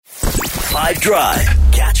5 Drive.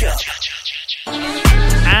 Catch up.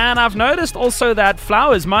 And I've noticed also that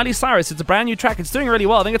Flowers, Miley Cyrus, it's a brand new track. It's doing really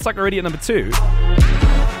well. I think it's like already at number 2.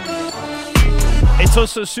 It's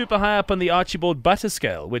also super high up on the Archibald butter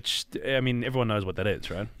scale, which, I mean, everyone knows what that is,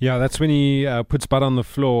 right? Yeah, that's when he puts butter on the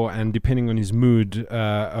floor, and depending on his mood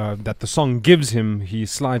that the song gives him, he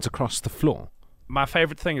slides across the floor. My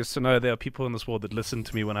favorite thing is to know there are people in this world that listen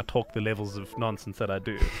to me when I talk the levels of nonsense that I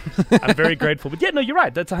do. I'm very grateful. But yeah, no, you're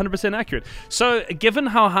right. That's 100% accurate. So given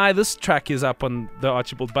how high this track is up on the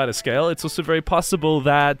Archibald butter scale, it's also very possible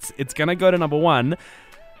that it's going to go to number 1.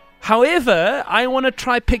 However, I want to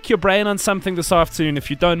try pick your brain on something this afternoon, if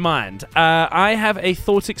you don't mind. I have a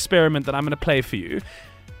thought experiment that I'm going to play for you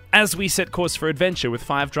as we set course for adventure with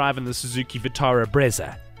 5 Drive and the Suzuki Vitara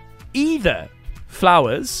Brezza. Either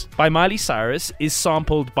Flowers by Miley Cyrus is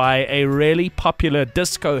sampled by a really popular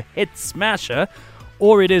disco hit smasher,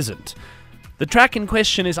 or it isn't. The track in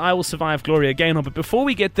question is I Will Survive, Gloria Gaynor, but before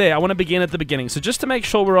we get there, I want to begin at the beginning. So just to make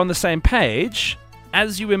sure we're on the same page,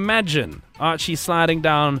 as you imagine Archie sliding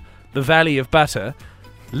down the valley of butter,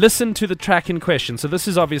 listen to the track in question. So this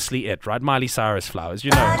is obviously it, right? Miley Cyrus, Flowers,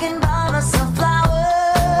 you know. I can buy myself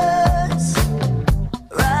flowers,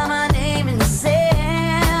 write my name in the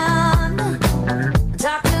sand,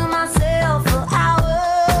 talk to myself for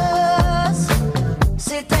hours,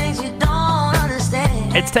 say things you don't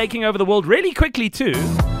understand. It's taking over the world really quickly too,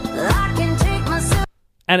 I can take myself,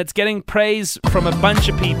 and it's getting praise from a bunch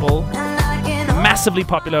of people. and I can Massively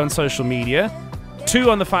popular on social media. 2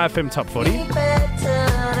 on the 5FM Top 40. hold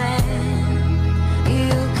better than you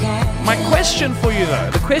can. My question for you,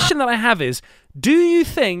 though, the question that I have is, do you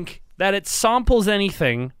think that it samples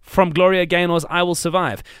anything from Gloria Gaynor's I Will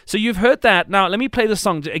Survive? So you've heard that. Now, let me play the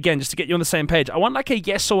song again just to get you on the same page. I want like a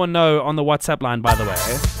yes or a no on the WhatsApp line, by the way.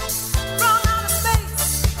 From outer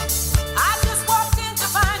space, I just walked in to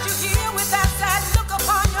find you here with that sad look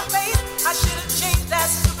upon your face. I should have changed that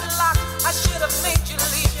stupid lock. I should have made you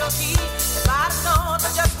leave your key. If I'd have known for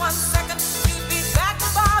just 1 second, you'd be back to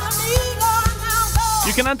bother me. Go on now, go.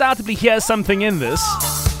 You can undoubtedly hear something in this.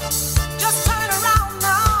 Just turn around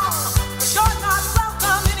now, 'cause you're not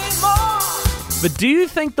welcome anymore. But do you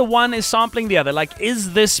think the one is sampling the other? Like,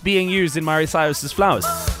 is this being used in Miley Cyrus's Flowers?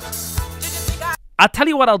 Did you think I'll tell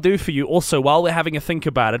you what I'll do for you also while we're having a think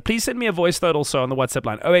about it. Please send me a voice note also on the WhatsApp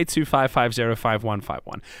line,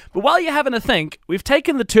 0825505151. But while you're having a think, we've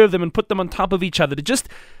taken the 2 of them and put them on top of each other to just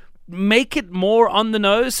make it more on the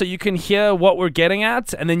nose so you can hear what we're getting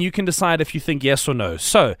at, and then you can decide if you think yes or no.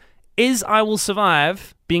 So, is I Will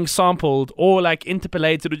Survive being sampled or like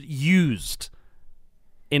interpolated or used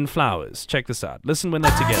in Flowers? Check this out. Listen when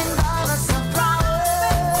they're together. buy myself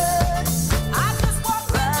flowers? I just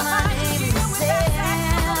walked in to find you here with that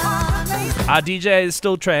sad look upon your face. Our DJ is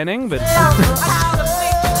still training, but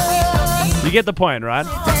you get the point, right?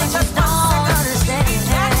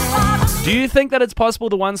 Do you think that it's possible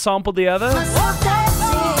the one sampled the other?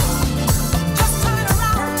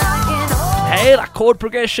 Hey, like chord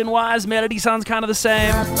progression-wise, melody sounds kind of the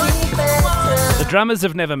same. The drummers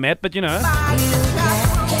have never met, but you know.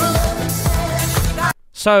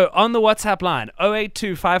 So, on the WhatsApp line,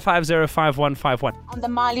 0825505151. On the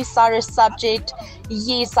Miley Cyrus subject,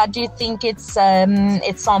 yes, I do think it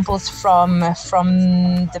samples from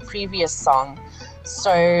the previous song.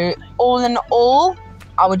 So all in all,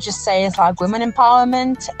 I would just say it's like women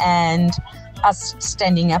empowerment and us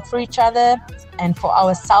standing up for each other and for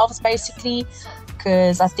ourselves, basically.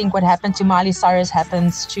 Because I think what happened to Miley Cyrus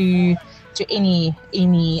happens to any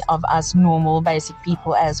of us normal, basic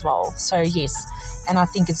people as well. So yes. And I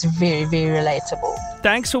think it's very, very relatable.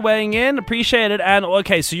 Thanks for weighing in. Appreciate it. And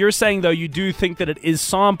okay, so you're saying, though, you do think that it is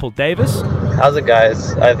sampled. Davis? How's it,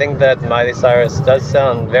 guys? I think that Miley Cyrus does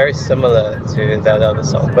sound very similar to that other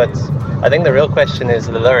song, but I think the real question is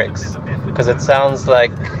the lyrics, because it sounds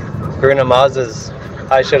like Bruno Mars's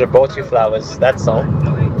I Should Have Bought You Flowers, that song,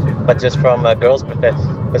 but just from a girl's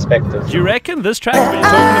perspective. Do you reckon this track what you're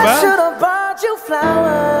talking about? should have bought you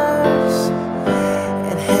flowers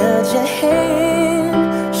and held your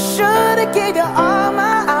hand. Should have gave you all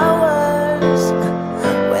my hours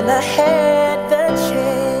when I had the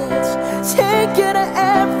chance. Take you to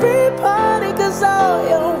every party, 'cause all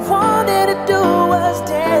you wanted to do was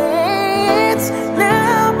dance.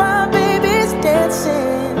 Now my baby's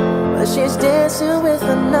dancing, but she's dancing with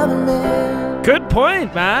another man. Good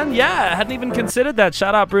point, man. Yeah, I hadn't even considered that.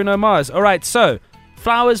 Shout out Bruno Mars. All right, so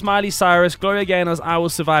Flowers, Miley Cyrus, Gloria Gaynor's I Will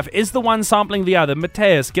Survive. Is the one sampling the other?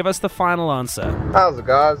 Mateus, give us the final answer. How's it,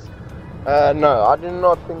 guys? No, I do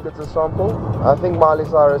not think it's a sample. I think Miley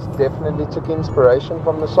Cyrus definitely took inspiration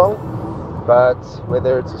from the song, But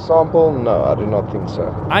whether it's a sample, no, I do not think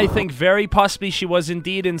so. I think very possibly she was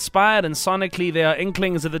indeed inspired, and sonically there are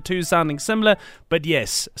inklings of the two sounding similar. But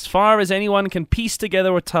yes, as far as anyone can piece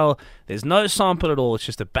together or tell, there's no sample at all. It's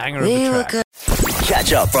just a banger of a track.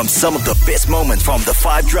 Catch up from some of the best moments from the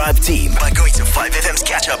 5 Drive team by going to 5FM's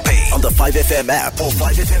catch-up page on the 5FM app or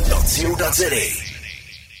 5FM.co.za.